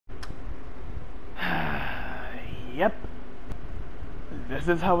Yep. This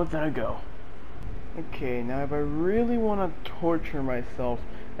is how it's gonna go. Okay, now if I really want to torture myself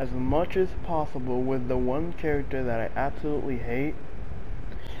as much as possible with the one character that I absolutely hate,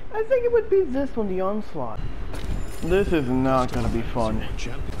 I think it would be this one, the Onslaught. This is not gonna be fun.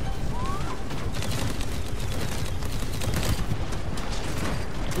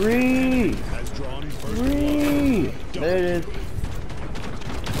 Three! There it is.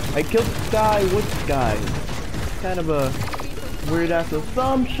 I killed Sky with Sky. Kind of a weird ass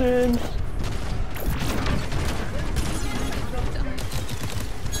assumption.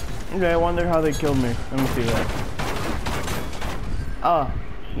 Okay, I wonder how they killed me. Let me see that. Ah,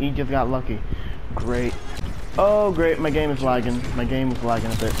 he just got lucky. Great. Oh great, my game is lagging. My game was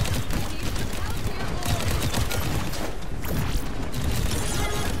lagging a bit.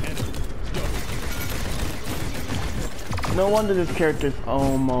 No wonder this character's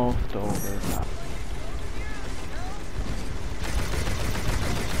almost over.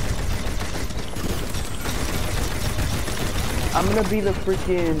 I'm gonna be the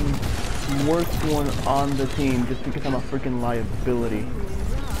freaking worst one on the team just because I'm a freaking liability.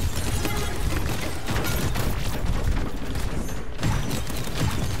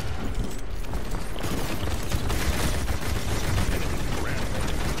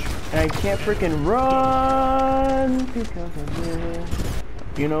 And I can't freaking run because of this.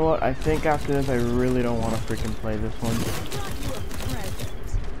 You know what? I think after this I really don't want to freaking play this one.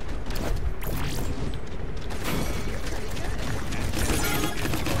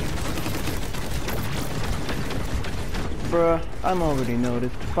 Bruh, I'm already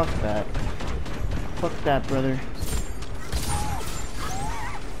noticed. Fuck that. Fuck that, brother.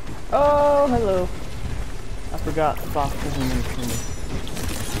 Oh, hello. I forgot Fox isn't gonna kill me.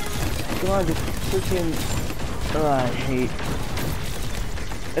 Come on, just freaking... Oh, I hate...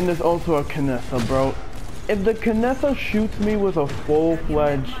 And there's also a Kinessa, bro. If the Kinessa shoots me with a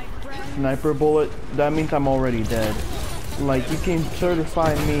full-fledged sniper bullet, that means I'm already dead. Like, you can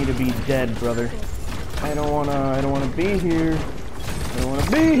certify me to be dead, brother. I don't wanna be here. I don't wanna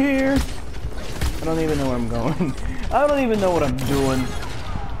be here. I don't even know where I'm going. I don't even know what I'm doing.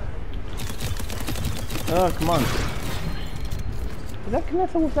 Oh, come on. Is that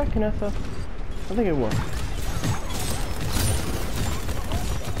Kinessa? Was that Kinessa? I think it was.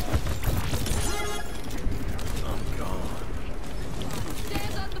 I'm gone.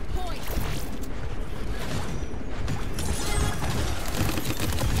 Stand on the point.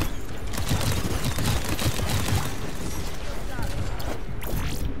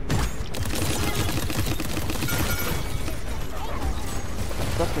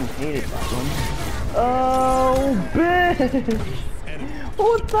 I fucking hated that one. Oh, bitch! What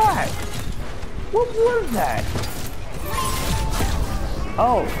was that? What was that?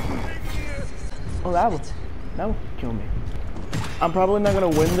 Oh. Oh, that would kill me. I'm probably not gonna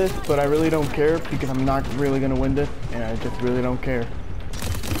win this, but I really don't care because I'm not really gonna win this, and I just really don't care.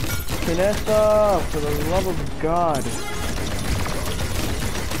 Kinessa, for the love of God.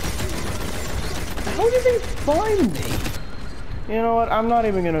 How did they find me? You know what? I'm not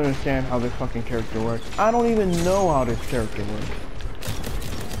even gonna understand how this fucking character works. I don't even know how this character works.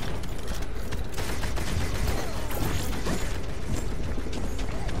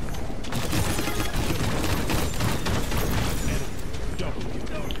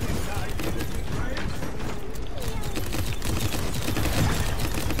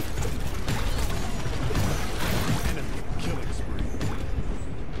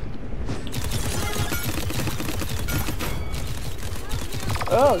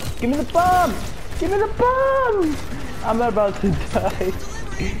 Oh, give me the bomb! Give me the bomb! I'm about to die.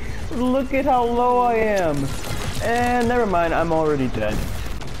 Look at how low I am. And never mind, I'm already dead.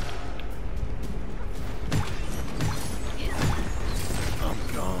 I'm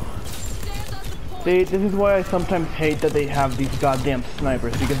gone. See, this is why I sometimes hate that they have these goddamn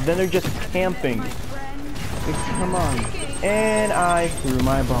snipers, because then they're just camping. Like, come on. And I threw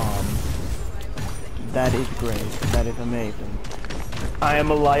my bomb. That is great. That is amazing. I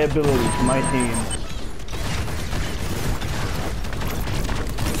am a liability to my team.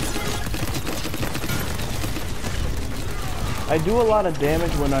 I do a lot of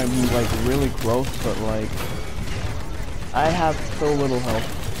damage when I'm like really close, but like I have so little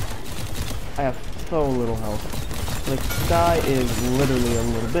health. I have so little health. Like Sky is literally a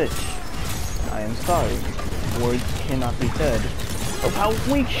little bitch. I am sorry. Words cannot be said of how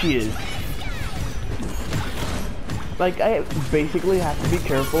weak she is. Like, I basically have to be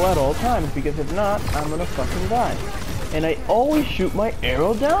careful at all times, because if not, I'm gonna fucking die. And I always shoot my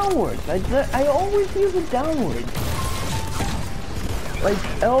arrow downwards. I always use it downwards. Like,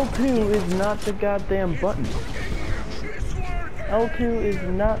 L2 is not the goddamn button. L2 is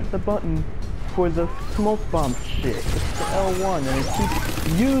not the button for the smoke bomb shit. It's the L1 and I keep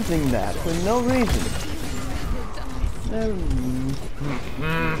using that for no reason.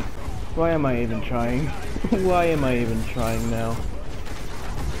 Why am I even trying? Why am I even trying now?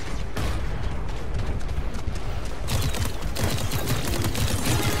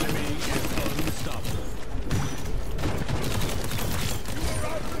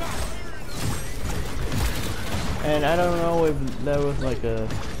 And I don't know if that was like a...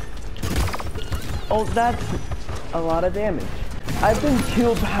 Oh, that's a lot of damage. I've been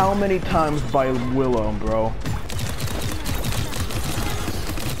killed how many times by Willow, bro?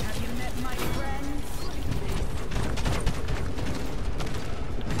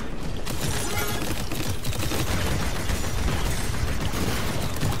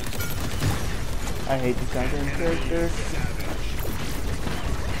 I hate this goddamn character.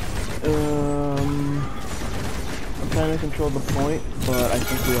 I'm trying to control the point, but I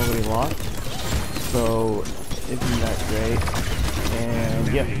think we already lost. So, isn't that great?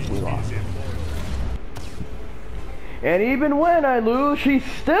 And yes, we lost. And even when I lose, she's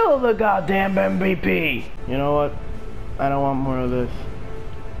still the goddamn MVP! You know what? I don't want more of this.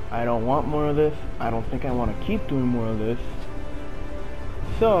 I don't want more of this. I don't think I want to keep doing more of this.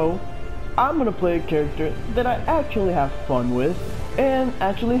 So, I'm gonna play a character that I actually have fun with and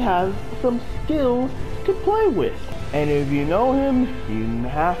actually has some skill to play with. And if you know him, you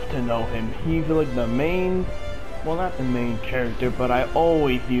have to know him. He's like the main, well, not the main character, but I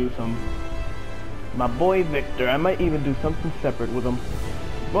always use him. My boy Victor. I might even do something separate with him.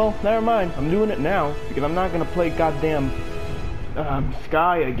 Well, never mind. I'm doing it now because I'm not gonna play goddamn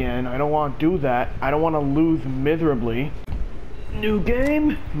Sky again. I don't want to do that. I don't want to lose miserably. New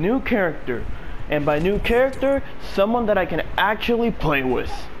game, new character. And by new character, someone that I can actually play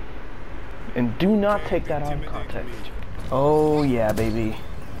with. And do not take that out of context. Oh yeah, baby.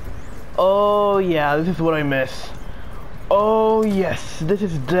 Oh yeah, this is what I miss. Oh yes, this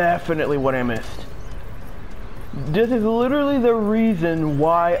is definitely what I missed. This is literally the reason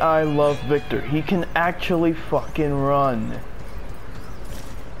why I love Victor. He can actually fucking run.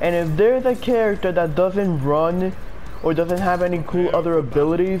 And if there's a character that doesn't run, or doesn't have any cool other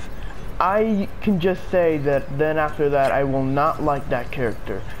abilities, I can just say that then after that I will not like that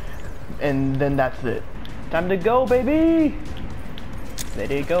character. And then that's it. Time to go, baby! Let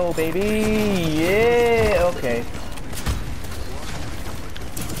it go, baby! Yeah! Okay.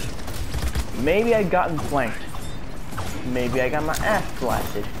 Maybe I gotten flanked. Maybe I got my ass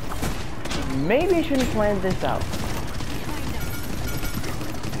blasted. Maybe I shouldn't plan this out.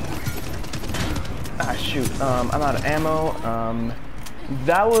 Ah, shoot. I'm out of ammo.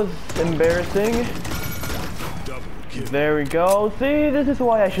 That was embarrassing. There we go. See, this is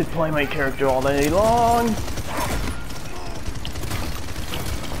why I should play my character all day long.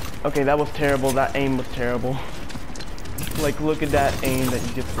 Okay, that was terrible. That aim was terrible. Like, look at that aim that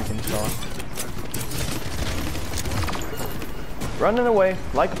you just freaking saw. Running away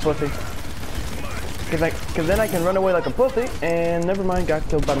like a pussy. Cause then I can run away like a pussy, and never mind, got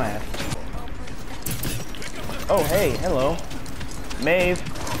killed by my ass. Oh, hey, hello. Maeve.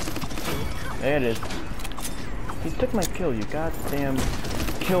 There it is. He took my kill, you goddamn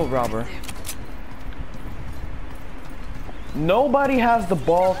kill robber. Nobody has the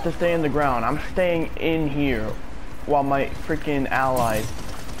balls to stay in the ground. I'm staying in here while my freaking allies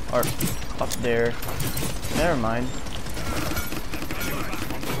are up there. Never mind.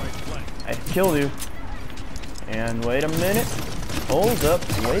 I killed you. And wait a minute. Hold up.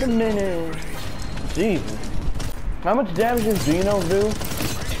 Wait a minute. Jesus. How much damage does Dino do?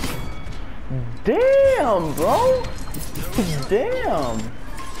 Damn, bro! Damn!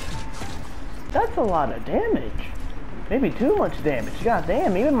 That's a lot of damage. Maybe too much damage. God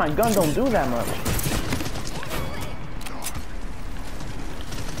damn, even my gun don't do that much.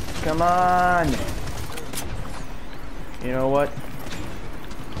 Come on! You know what?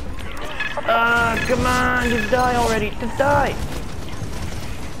 Come on! Just die already! Just die!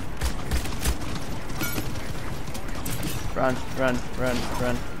 Run, run, run,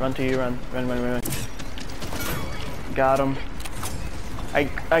 run, run to you, run, run, run, run, run. Got him.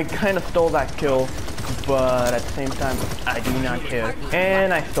 I kind of stole that kill, but at the same time, I do not care.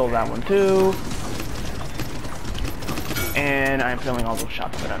 And I stole that one too. And I'm filming all those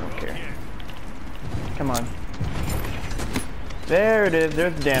shots, but I don't care. Come on. There it is,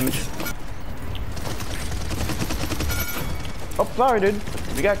 there's the damage. Oh, sorry dude,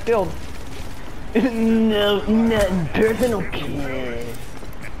 we got killed. No, not personal kill.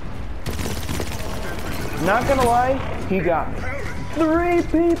 Not gonna lie, he got me. 3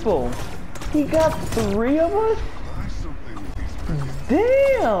 people! He got 3 of us?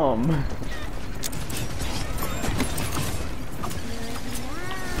 Damn!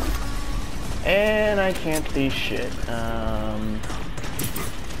 And I can't see shit.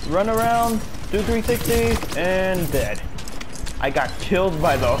 Run around, do 360, and dead. I got killed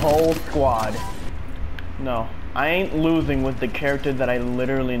by the whole squad. No, I ain't losing with the character that I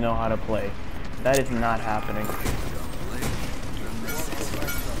literally know how to play. That is not happening.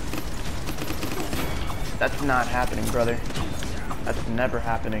 That's not happening, brother. That's never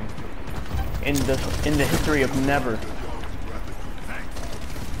happening. In the history of never.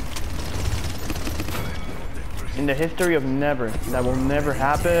 In the history of never. That will never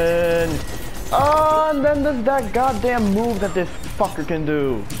happen. Oh, and then there's that goddamn move that this fucker can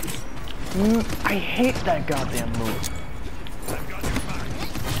do. I hate that goddamn move.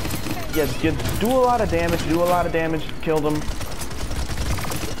 Yeah, just do a lot of damage, kill them.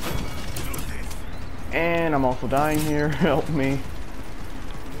 And I'm also dying here, help me.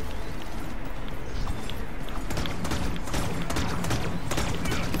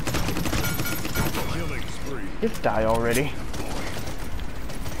 Just die already.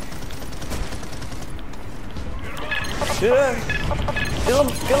 Yeah. Kill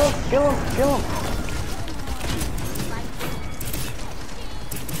him, kill him, kill him, kill him.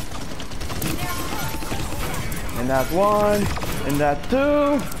 And that's one, and that's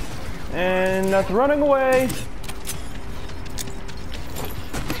two, and that's running away.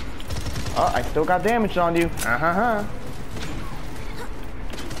 Oh, I still got damage on you.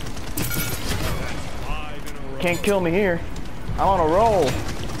 Can't kill me here. I'm on a roll.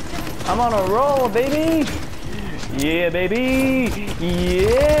 I'm on a roll, baby. Yeah, baby.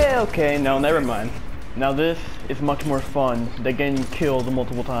 Yeah. Okay, no, never mind. Now this is much more fun than getting killed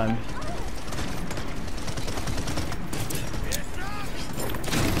multiple times.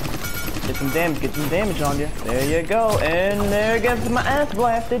 Get some damage on you. There you go. And there gets my ass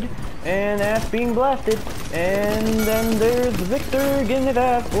blasted. And ass being blasted. And then there's Victor getting his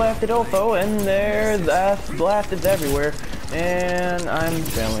ass blasted also. And there's ass blasted everywhere. And I'm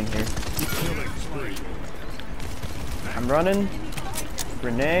failing here. I'm running.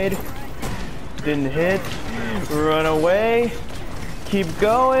 Grenade. Didn't hit. Run away. Keep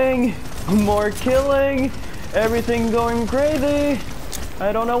going. More killing. Everything going crazy.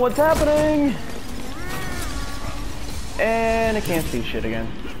 I don't know what's happening. And I can't see shit again.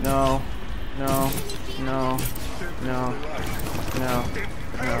 No. No. No. No. No.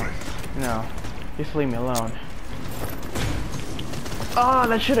 No. No. Just leave me alone. Ah,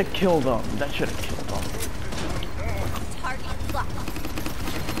 that should have killed them. That should have killed them.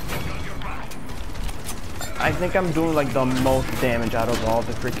 I think I'm doing like the most damage out of all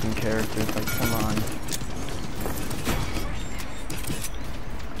the freaking characters. Like, come on.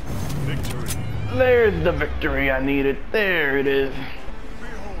 There's the victory I needed. There it is.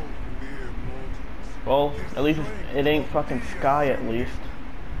 Well, at least it ain't fucking Sky at least.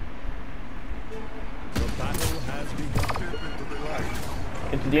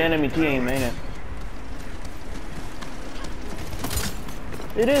 It's the enemy team, ain't it?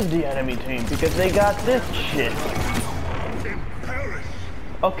 It is the enemy team because they got this shit.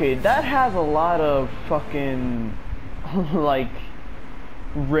 Okay, that has a lot of fucking like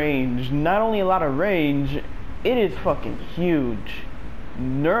range. Not only a lot of range, it is fucking huge.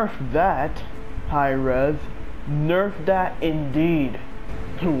 Nerf that, high res. Nerf that indeed.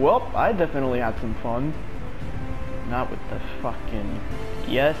 Well, I definitely had some fun. Not with the fucking...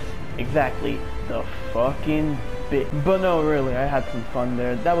 Yes, exactly. The fucking bit. But no, really, I had some fun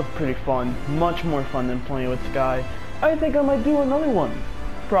there. That was pretty fun. Much more fun than playing with Sky. I think I might do another one.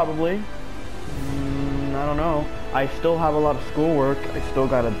 Probably. I don't know. I still have a lot of schoolwork. I still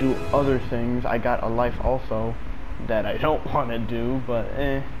gotta do other things. I got a life also that I don't want to do, but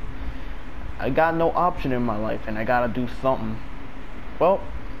I got no option in my life and I gotta do something. Well,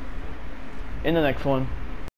 in the next one.